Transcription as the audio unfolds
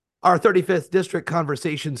Our 35th district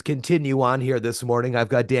conversations continue on here this morning. I've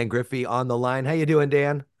got Dan Griffey on the line. How you doing,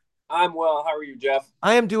 Dan? I'm well. How are you, Jeff?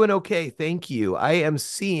 I am doing okay, thank you. I am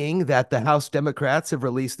seeing that the House Democrats have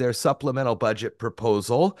released their supplemental budget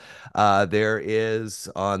proposal. There is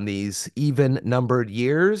on these even numbered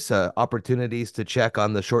years opportunities to check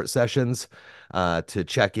on the short sessions, to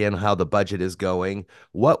check in how the budget is going.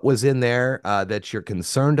 What was in there that you're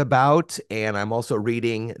concerned about? And I'm also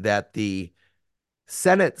reading that the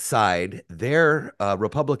Senate side, their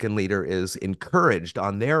Republican leader is encouraged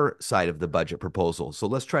on their side of the budget proposal. So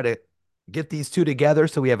let's try to get these two together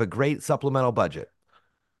so we have a great supplemental budget.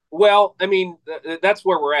 Well, I mean, that's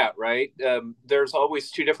where we're at, right? There's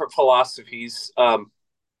always two different philosophies.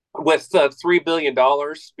 With $3 billion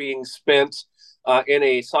being spent in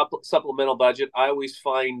a supplemental budget, I always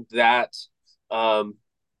find that um,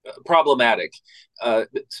 problematic,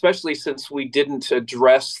 especially since we didn't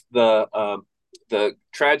address the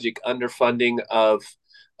tragic underfunding of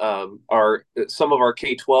our some of our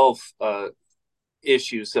K-12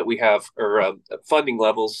 issues that we have, or funding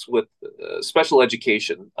levels with special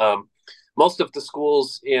education. Most of the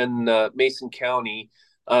schools in Mason County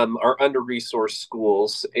are under-resourced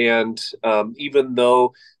schools, and even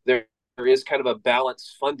though there is kind of a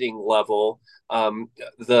balanced funding level,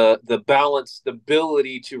 the balanced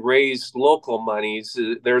ability to raise local monies,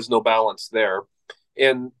 there's no balance there.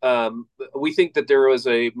 And we think that there was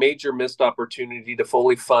a major missed opportunity to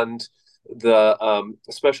fully fund the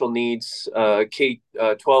special needs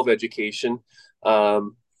K-12 education.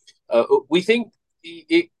 Um, we think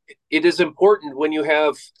it is important when you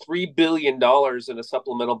have $3 billion in a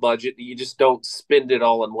supplemental budget that you just don't spend it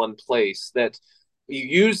all in one place. That you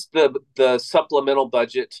use the supplemental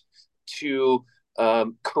budget to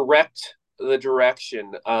correct the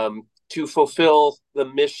direction, to fulfill the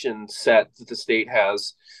mission set that the state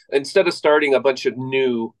has, instead of starting a bunch of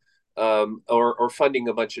new or funding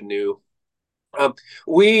a bunch of new.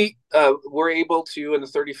 We were able to, in the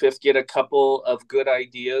 35th, get a couple of good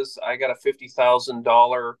ideas. I got a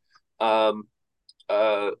 $50,000 um,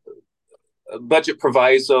 uh, budget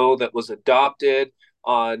proviso that was adopted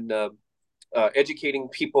on educating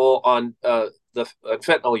people on the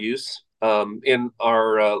fentanyl use in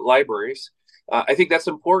our libraries. I think that's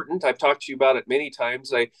important. I've talked to you about it many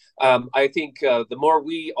times. I think the more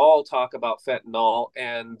we all talk about fentanyl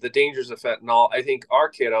and the dangers of fentanyl, I think our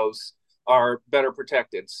kiddos are better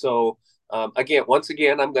protected. So once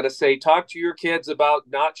again, I'm going to say, talk to your kids about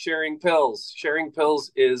not sharing pills. Sharing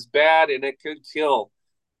pills is bad and it could kill.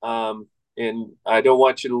 And I don't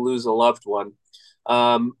want you to lose a loved one.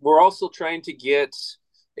 We're also trying to get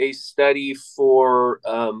a study for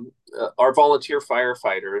our volunteer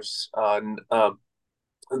firefighters on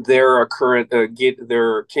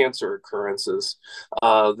their cancer occurrences.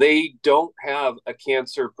 They don't have a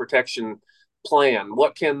cancer protection plan.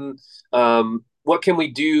 What can we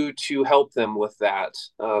do to help them with that?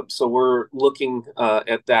 So we're looking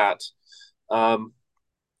at that. Um,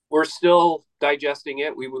 we're still digesting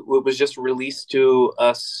it. It was just released to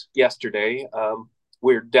us yesterday.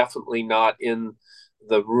 We're definitely not in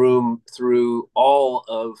the room through all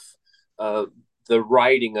of uh, the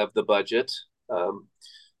writing of the budget.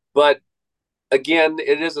 But again,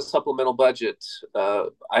 it is a supplemental budget.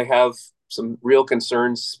 I have some real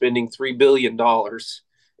concerns spending $3 billion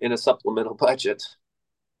in a supplemental budget.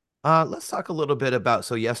 Let's talk a little bit about,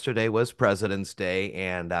 so yesterday was President's Day,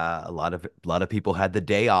 and a lot of people had the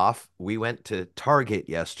day off. We went to Target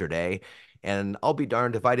yesterday, and I'll be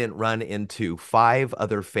darned if I didn't run into five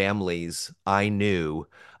other families I knew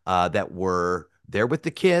that were there with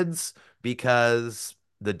the kids because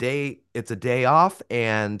it's a day off,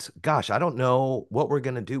 and gosh, I don't know what we're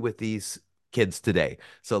gonna do with these kids today.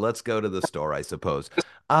 So let's go to the store, I suppose.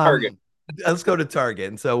 Target. Um, let's go to Target.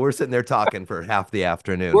 And so we're sitting there talking for half the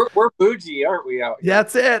afternoon. We're bougie, aren't we, out here?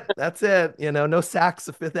 That's it. That's it. No Saks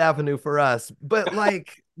of Fifth Avenue for us. But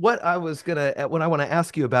like what I was gonna, what I want to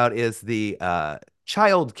ask you about is the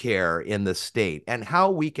childcare in the state and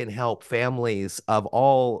how we can help families of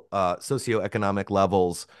all socioeconomic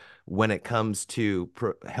levels when it comes to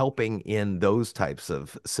helping in those types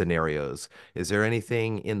of scenarios. Is there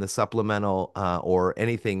anything in the supplemental or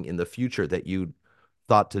anything in the future that you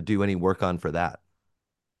thought to do any work on for that?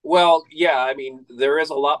 Well, yeah, I mean, there is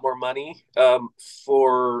a lot more money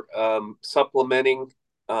for supplementing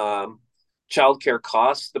um, childcare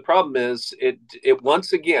costs. The problem is, it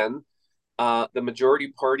once again, the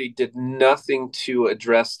majority party did nothing to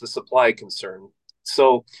address the supply concern.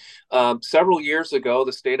 So, several years ago,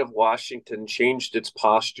 the state of Washington changed its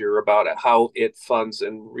posture about how it funds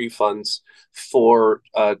and refunds for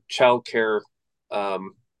childcare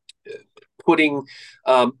um, putting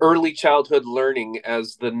early childhood learning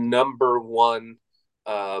as the number one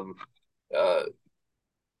um, uh,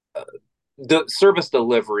 the service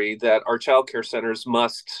delivery that our childcare centers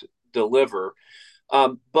must deliver.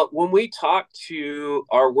 But when we talk to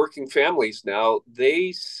our working families now,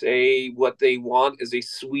 they say what they want is a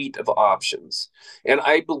suite of options. And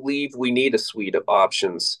I believe we need a suite of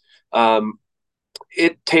options. Um,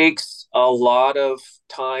 it takes a lot of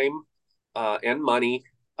time and money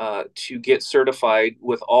to get certified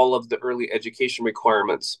with all of the early education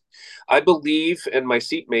requirements. I believe, and my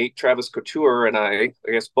seatmate, Travis Couture, and I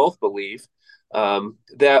guess both believe,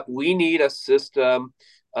 that we need a system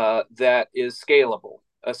that is scalable,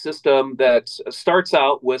 a system that starts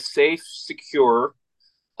out with safe, secure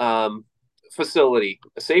um, facility,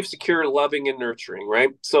 a safe, secure, loving, and nurturing, right?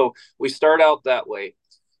 So we start out that way.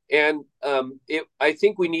 And I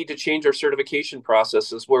think we need to change our certification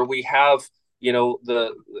processes where we have,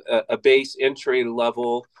 the a base entry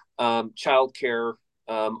level childcare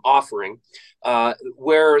offering,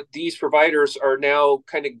 where these providers are now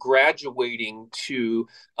kind of graduating to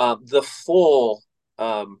the full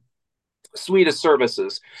suite of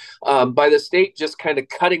services by the state just kind of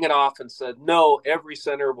cutting it off and said, no, every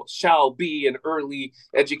center shall be an early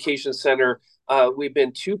education center. We've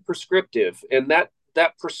been too prescriptive, and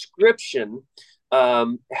that prescription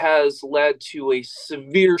has led to a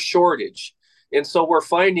severe shortage. And so we're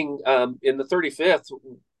finding in the 35th,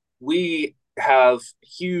 we have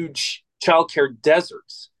huge childcare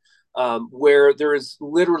deserts where there is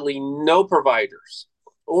literally no providers.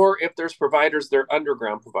 Or if there's providers, they're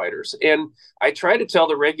underground providers. And I try to tell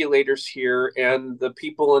the regulators here and the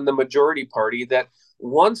people in the majority party that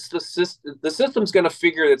once the system's going to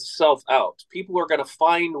figure itself out, people are going to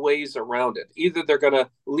find ways around it. Either they're going to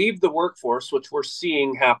leave the workforce, which we're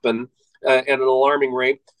seeing happen at an alarming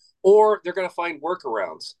rate, or they're going to find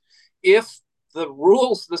workarounds. If the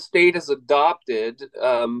rules the state has adopted,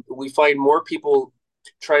 we find more people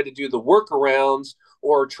try to do the workarounds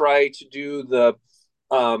or try to do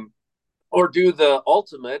um, do the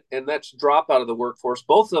ultimate, and that's drop out of the workforce.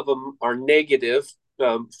 Both of them are negative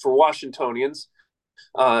for Washingtonians.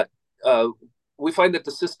 Uh, uh, we find that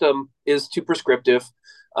the system is too prescriptive.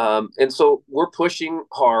 And so we're pushing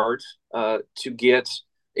hard to get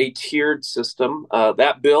a tiered system.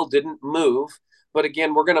 That bill didn't move, but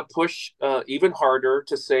again, we're going to push even harder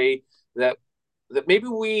to say that maybe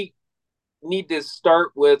we need to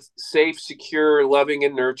start with safe, secure, loving,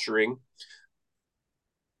 and nurturing,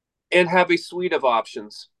 and have a suite of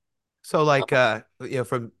options. So like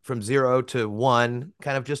from 0 to 1,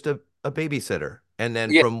 kind of just a babysitter. And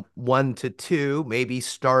then Yeah, from 1 to 2, maybe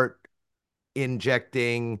start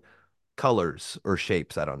injecting colors or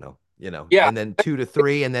shapes, I don't know, yeah. and then 2 to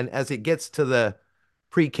 3, and then as it gets to the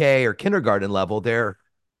pre-K or kindergarten level, they're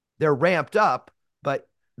ramped up, but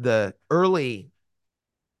the early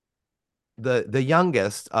the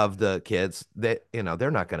youngest of the kids, that they're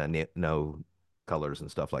not going to know colors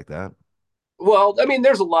and stuff like that. Well, I mean,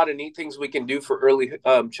 there's a lot of neat things we can do for early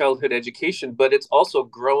childhood education, but it's also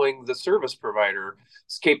growing the service provider's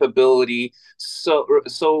capability.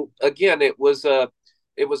 So again, it was a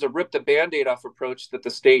rip the band-aid off approach that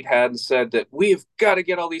the state had and said that we've got to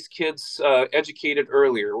get all these kids educated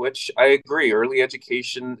earlier, which I agree. Early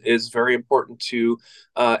education is very important to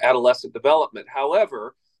adolescent development.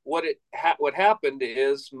 However, what happened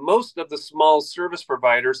is most of the small service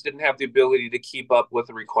providers didn't have the ability to keep up with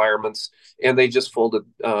the requirements, and they just folded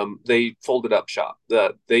up shop.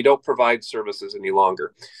 They don't provide services any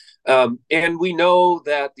longer, and we know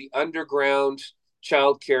that the underground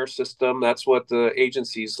child care system, that's what the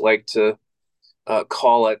agencies like to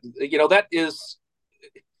call it, that is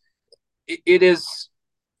it is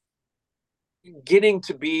getting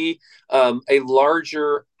to be a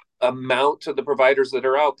larger amount of the providers that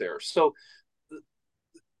are out there. So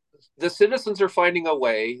the citizens are finding a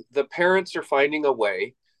way, the parents are finding a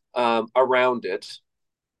way around it.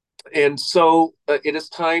 And so it is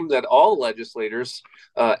time that all legislators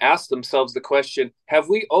ask themselves the question, have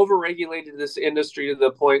we overregulated this industry to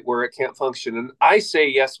the point where it can't function? And I say,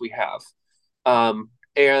 yes, we have.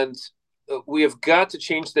 And we have got to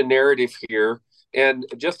change the narrative here. And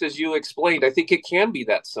just as you explained, I think it can be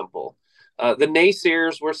that simple. The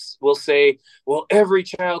naysayers will say, well, every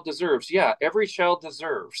child deserves. Yeah, every child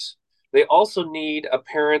deserves. They also need a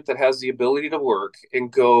parent that has the ability to work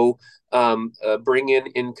and go bring in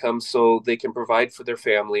income so they can provide for their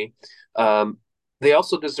family. They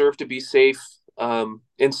also deserve to be safe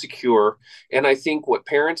and secure. And I think what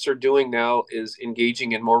parents are doing now is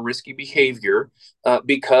engaging in more risky behavior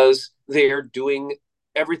because they're doing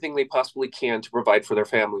everything they possibly can to provide for their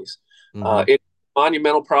families. Mm-hmm.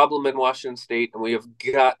 monumental problem in Washington State, and we have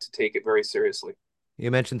got to take it very seriously. You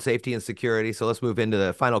mentioned safety and security, so let's move into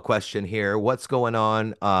the final question here. What's going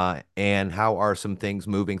on, and how are some things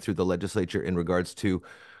moving through the legislature in regards to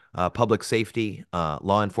public safety,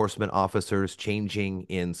 law enforcement officers changing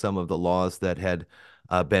in some of the laws that had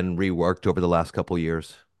been reworked over the last couple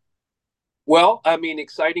years? Well, I mean,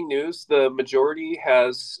 exciting news. The majority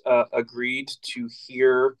has agreed to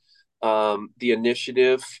hear the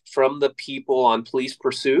initiative from the people on police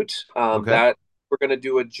pursuit. Okay. That we're going to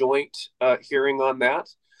do a joint hearing on that.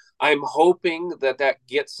 I'm hoping that that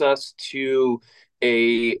gets us to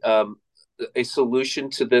a um, a solution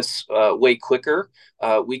to this way quicker.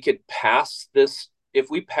 We could pass this if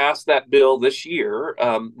we pass that bill this year.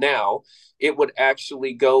 Now, it would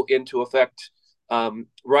actually go into effect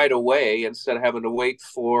right away instead of having to wait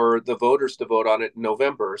for the voters to vote on it in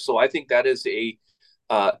November. So I think that is a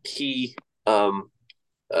key uh,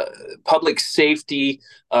 public safety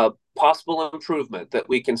possible improvement that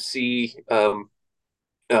we can see come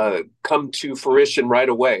to fruition right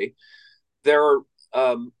away. There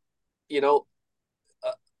are, you know,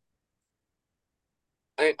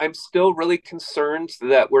 I'm still really concerned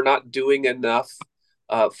that we're not doing enough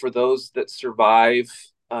for those that survive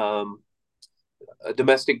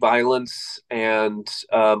domestic violence and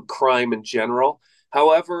crime in general.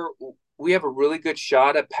 However, we have a really good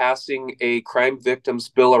shot at passing a crime victims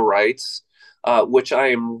bill of rights, which I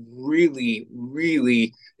am really,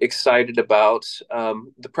 really excited about.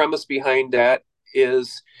 The premise behind that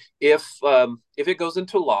is if it goes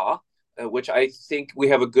into law, which I think we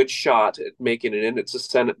have a good shot at making it in. It's a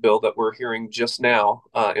Senate bill that we're hearing just now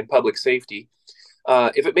in public safety.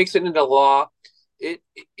 If it makes it into law, it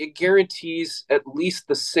it guarantees at least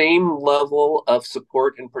the same level of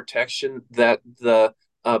support and protection that the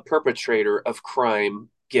perpetrator of crime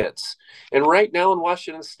gets. And right now in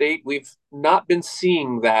Washington State, we've not been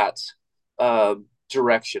seeing that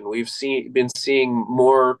direction. Been seeing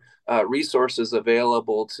more resources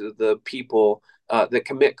available to the people that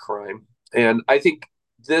commit crime, and I think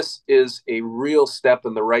this is a real step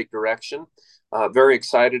in the right direction. Very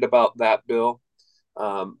excited about that bill.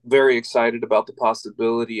 Very excited about the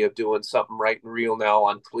possibility of doing something right and real now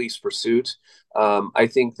on police pursuit. I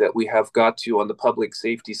think that we have got to, on the public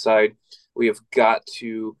safety side, we have got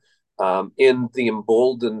to end the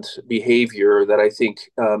emboldened behavior that I think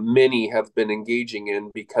many have been engaging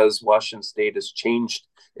in because Washington State has changed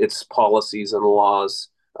its policies and laws,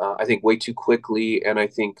 I think, way too quickly. And I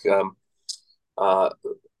think uh,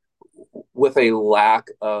 with a lack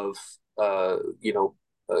of,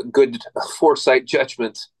 good foresight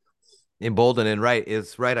judgment. Emboldened and right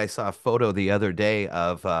is right. I saw a photo the other day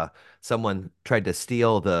of someone tried to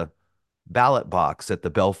steal the ballot box at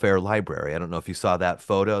the Belfair Library. I don't know if you saw that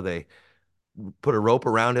photo. They put a rope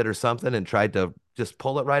around it or something and tried to just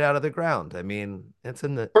pull it right out of the ground. I mean, it's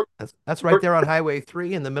in the that's right there on Highway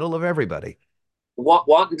 3 in the middle of everybody.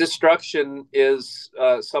 Wanton destruction is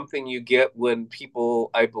something you get when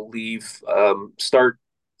people, I believe, start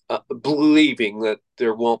believing that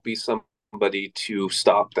there won't be somebody to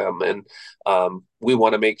stop them, and we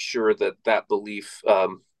want to make sure that that belief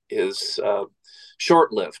is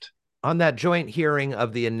short-lived. On that joint hearing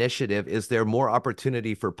of the initiative, is there more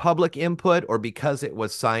opportunity for public input, or because it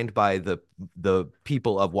was signed by the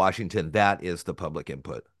people of Washington, that is the public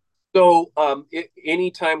input? So,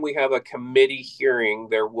 anytime we have a committee hearing,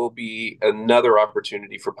 there will be another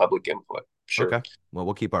opportunity for public input. Sure. Okay. Well,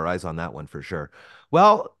 we'll keep our eyes on that one for sure.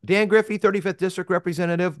 Well, Dan Griffey, 35th District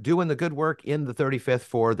Representative, doing the good work in the 35th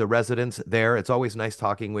for the residents there. It's always nice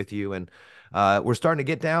talking with you. And we're starting to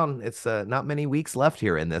get down. It's not many weeks left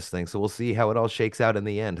here in this thing. So we'll see how it all shakes out in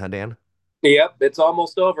the end, huh, Dan? Yep, it's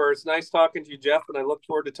almost over. It's nice talking to you, Jeff, and I look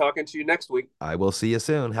forward to talking to you next week. I will see you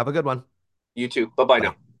soon. Have a good one. You too. Bye bye Bye.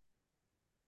 now.